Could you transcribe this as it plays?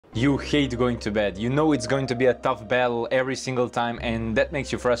You hate going to bed. You know it's going to be a tough battle every single time, and that makes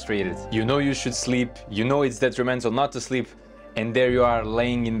you frustrated. You know you should sleep, you know it's detrimental not to sleep, and there you are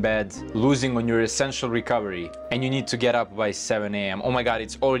laying in bed, losing on your essential recovery, and you need to get up by 7 a.m. Oh my god,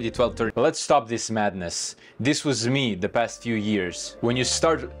 it's already 12:30. Let's stop this madness. This was me the past few years. When you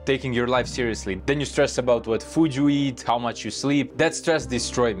start taking your life seriously, then you stress about what food you eat, how much you sleep. That stress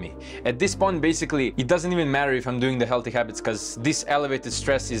destroyed me. At this point, basically, it doesn't even matter if I'm doing the healthy habits, because this elevated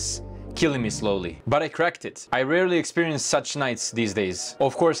stress is killing me slowly. But I cracked it. I rarely experience such nights these days.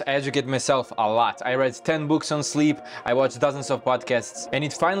 Of course, I educate myself a lot. I read 10 books on sleep, I watched dozens of podcasts, and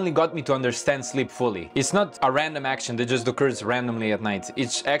it finally got me to understand sleep fully. It's not a random action that just occurs randomly at night.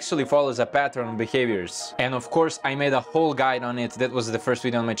 It actually follows a pattern of behaviors. And of course, I made a whole guide on it. That was the first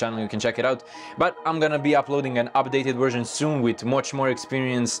video on my channel, you can check it out. But I'm gonna be uploading an updated version soon with much more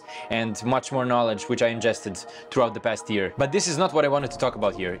experience and much more knowledge, which I ingested throughout the past year. But this is not what I wanted to talk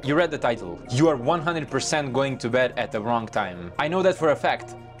about here. You read the title. You are 100% going to bed at the wrong time. I know that for a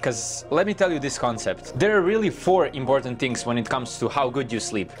fact, because let me tell you this concept. There are really 4 important things when it comes to how good you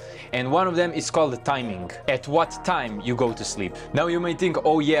sleep, and one of them is called the timing. At what time you go to sleep. Now you may think,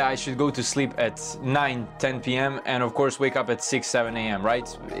 oh yeah, I should go to sleep at 9-10 p.m. and of course wake up at 6-7 a.m.,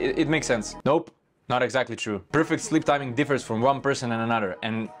 right? It makes sense. Nope, not exactly true. Perfect sleep timing differs from one person and another,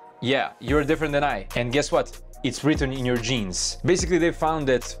 and yeah, you're different than I. And guess what? It's written in your genes. Basically, they found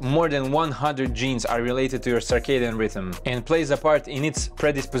that more than 100 genes are related to your circadian rhythm and plays a part in its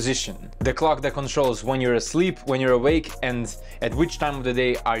predisposition. The clock that controls when you're asleep, when you're awake, and at which time of the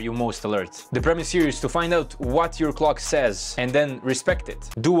day are you most alert. The premise here is to find out what your clock says and then respect it.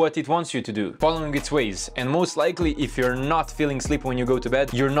 Do what it wants you to do, following its ways. And most likely, if you're not feeling sleep when you go to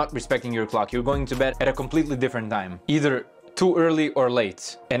bed, you're not respecting your clock. You're going to bed at a completely different time. Either too early or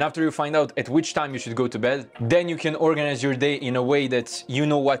late. And after you find out at which time you should go to bed, then you can organize your day in a way that you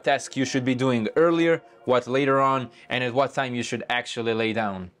know what task you should be doing earlier, what later on, and at what time you should actually lay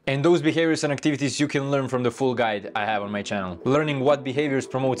down. And those behaviors and activities you can learn from the full guide I have on my channel. Learning what behaviors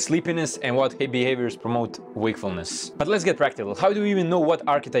promote sleepiness and what behaviors promote wakefulness. But let's get practical. How do you even know what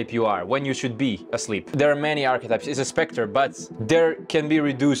archetype you are when you should be asleep? There are many archetypes. It's a spectrum, but there can be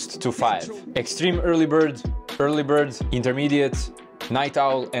reduced to 5. Extreme early bird, intermediate, night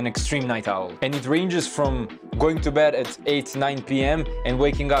owl, and extreme night owl. And it ranges from going to bed at 8-9 p.m. and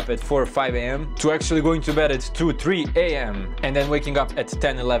waking up at 4-5 a.m. to actually going to bed at 2-3 a.m. and then waking up at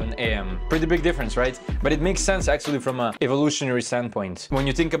 10-11 a.m. Pretty big difference, right? But it makes sense actually from an evolutionary standpoint. When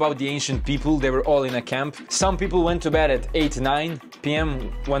you think about the ancient people, they were all in a camp. Some people went to bed at 8-9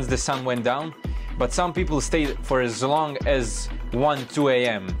 p.m. once the sun went down, but some people stayed for as long as 1-2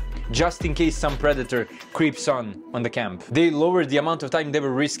 a.m. just in case some predator creeps on the camp. They lowered the amount of time they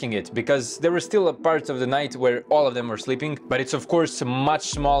were risking it, because there were still a part of the night where all of them were sleeping, but it's of course a much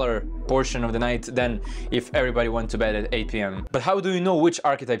smaller portion of the night than if everybody went to bed at 8 p.m. But how do you know which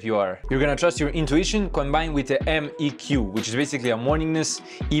archetype you are? You're gonna trust your intuition combined with the MEQ, which is basically a morningness,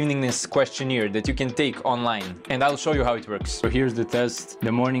 eveningness questionnaire that you can take online. And I'll show you how it works. So here's the test,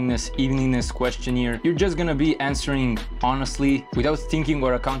 the morningness, eveningness questionnaire. You're just gonna be answering honestly without thinking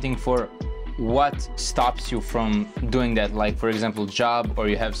or accounting for what stops you from doing that, like for example job, or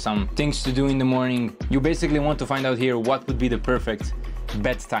you have some things to do in the morning. You basically want to find out here what would be the perfect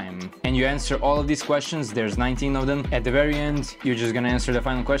bedtime, and you answer all of these questions. There's 19 of them. At the very end, you're just gonna answer the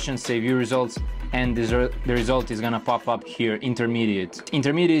final question, say view results, and the result is gonna pop up here, intermediate.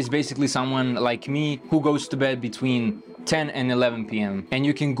 Intermediate is basically someone like me who goes to bed between 10 and 11 p.m. and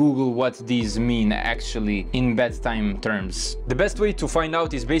you can Google what these mean actually in bedtime terms. The best way to find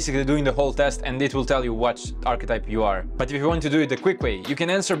out is basically doing the whole test, and it will tell you what archetype you are. But if you want to do it the quick way, you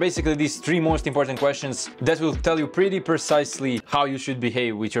can answer basically these 3 most important questions that will tell you pretty precisely how you should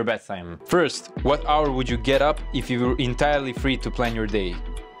behave with your bedtime. First, what hour would you get up if you were entirely free to plan your day?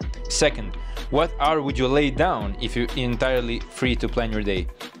 Second, what hour would you lay down if you're entirely free to plan your day?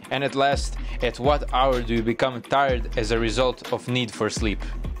 And at last, at what hour do you become tired as a result of need for sleep?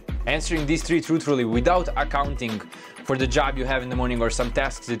 Answering these 3 truthfully without accounting for the job you have in the morning or some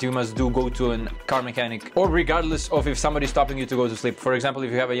tasks that you must do, go to a car mechanic, or regardless of if somebody's stopping you to go to sleep. For example,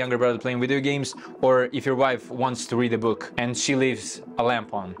 if you have a younger brother playing video games, or if your wife wants to read a book and she leaves a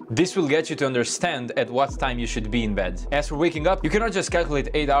lamp on. This will get you to understand at what time you should be in bed. As for waking up, you cannot just calculate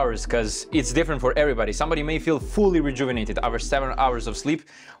 8 hours, because it's different for everybody. Somebody may feel fully rejuvenated after 7 hours of sleep,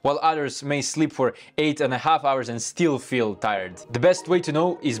 while others may sleep for 8.5 hours and still feel tired. The best way to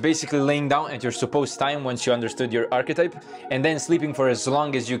know is basically laying down at your supposed time once you understood your archetype, and then sleeping for as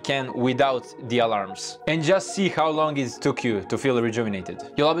long as you can without the alarms. And just see how long it took you to feel rejuvenated.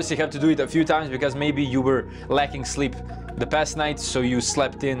 You'll obviously have to do it a few times, because maybe you were lacking sleep the past night, so you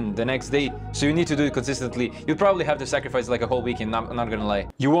slept in the next day, so you need to do it consistently. You'll probably have to sacrifice like a whole weekend, I'm not gonna lie.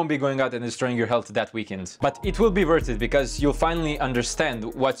 You won't be going out and destroying your health that weekend, but it will be worth it because you'll finally understand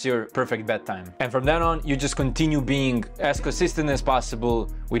what's your perfect bedtime. And from then on, you just continue being as consistent as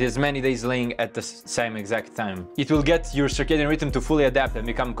possible with as many days laying at the same exact time. It will get your circadian rhythm to fully adapt and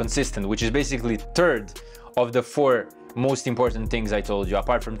become consistent, which is basically third of the 4 most important things I told you,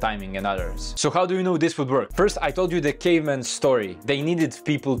 apart from timing and others. So how do you know this would work? First, I told you the caveman story. They needed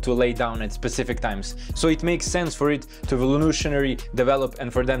people to lay down at specific times, so it makes sense for it to evolutionarily develop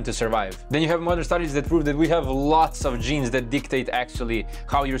and for them to survive. Then you have modern studies that prove that we have lots of genes that dictate actually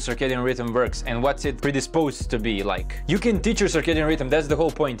how your circadian rhythm works and what's it predisposed to be like. You can teach your circadian rhythm, that's the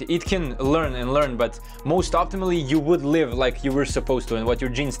whole point. It can learn and learn, but most optimally you would live like you were supposed to and what your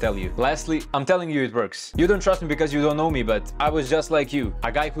genes tell you. Lastly, I'm telling you it works. You don't trust me because you don't know me, but I was just like you,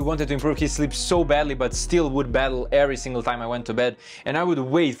 a guy who wanted to improve his sleep so badly but still would battle every single time I went to bed, and I would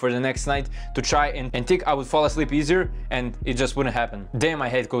wait for the next night to try and think I would fall asleep easier, and it just wouldn't happen. Damn, I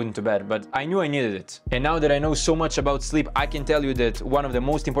hate going to bed, but I knew I needed it. And now that I know so much about sleep, I can tell you that one of the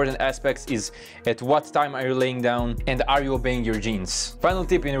most important aspects is at what time are you laying down and are you obeying your genes. Final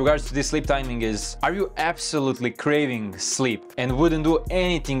tip in regards to this sleep timing is, are you absolutely craving sleep and wouldn't do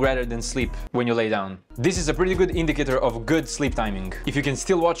anything rather than sleep when you lay down? This is a pretty good indicator of good sleep timing. If you can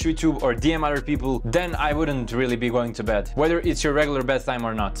still watch YouTube or DM other people, then I wouldn't really be going to bed, whether it's your regular bedtime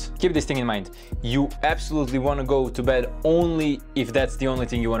or not. Keep this thing in mind. You absolutely want to go to bed only if that's the only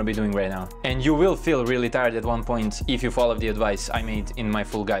thing you want to be doing right now. And you will feel really tired at one point if you follow the advice I made in my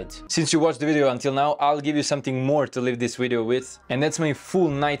full guide. Since you watched the video until now, I'll give you something more to leave this video with, and that's my full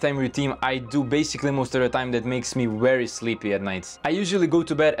nighttime routine I do basically most of the time that makes me very sleepy at night. I usually go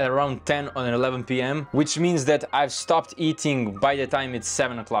to bed at around 10 or 11 p.m, which means that I've stopped eating by the time it's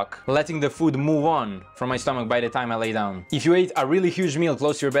 7 o'clock, letting the food move on from my stomach by the time I lay down. If you ate a really huge meal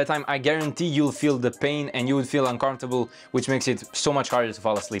close to your bedtime, I guarantee you'll feel the pain and you would feel uncomfortable, which makes it so much harder to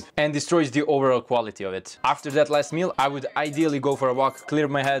fall asleep and destroys the overall quality of it. After that last meal, I would ideally go for a walk, clear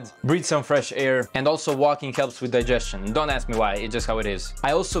my head, breathe some fresh air, and also walking helps with digestion. Don't ask me why, it's just how it is.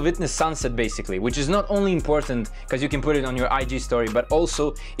 I also witness sunset basically, which is not only important because you can put it on your IG story, but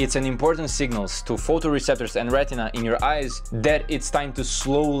also it's an important signal to photoreceptors and retina in your eyes that it's time to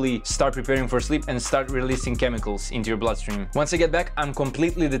slowly start preparing for sleep and start releasing chemicals into your bloodstream. Once I get back, I'm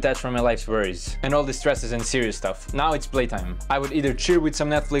completely detached from my life's worries and all the stresses and serious stuff. Now it's playtime. I would either chill with some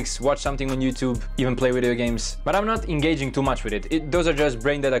Netflix, watch something on YouTube, even play video games, but I'm not engaging too much with it. Those are just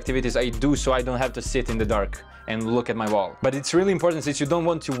brain dead activities I do so I don't have to sit in the dark and look at my wall. But it's really important since you don't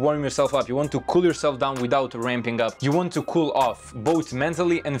want to warm yourself up, you want to cool yourself down without ramping up. You want to cool off, both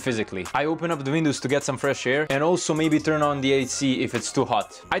mentally and physically. I open up the windows to get some fresh air and also maybe turn on the AC if it's too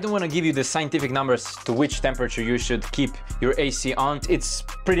hot. I don't want to give you the scientific numbers to which temperature you should keep your AC on. It's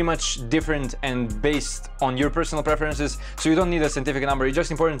pretty much different and based on your personal preferences, so you don't need a scientific number. It's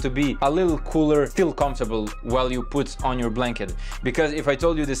just important to be a little cooler, feel comfortable while you put on your blanket. Because if I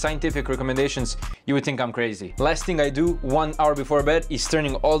told you the scientific recommendations, you would think I'm crazy. Last thing I do 1 hour before bed is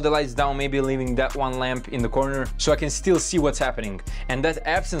turning all the lights down, maybe leaving that one lamp in the corner so I can still see what's happening. And that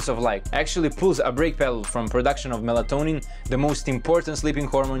absence of light actually pulls a brake pedal from production of melatonin, the most important sleeping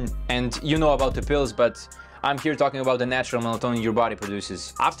hormone. And you know about the pills, but I'm here talking about the natural melatonin your body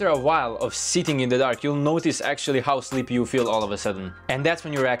produces. After a while of sitting in the dark, you'll notice actually how sleepy you feel all of a sudden. And that's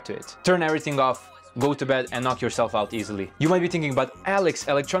when you react to it. Turn everything off, go to bed and knock yourself out easily. You might be thinking, but Alex,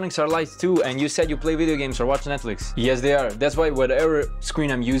 electronics are light too, and you said you play video games or watch Netflix. Yes, they are. That's why whatever screen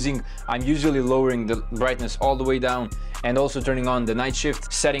I'm using, I'm usually lowering the brightness all the way down and also turning on the night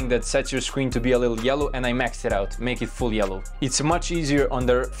shift setting that sets your screen to be a little yellow, and I maxed it out, make it full yellow. It's much easier on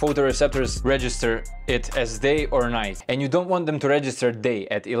the photoreceptors register it as day or night, and you don't want them to register day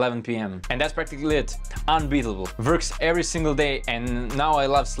at 11 p.m. And that's practically it. Unbeatable. Works every single day, and now I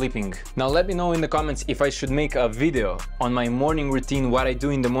love sleeping. Now let me know in the comments if I should make a video on my morning routine, what I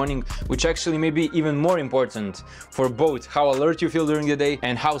do in the morning, which actually may be even more important for both how alert you feel during the day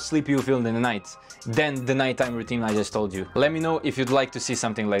and how sleepy you feel in the night than the nighttime routine I just told you. Let me know if you'd like to see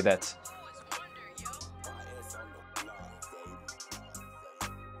something like that.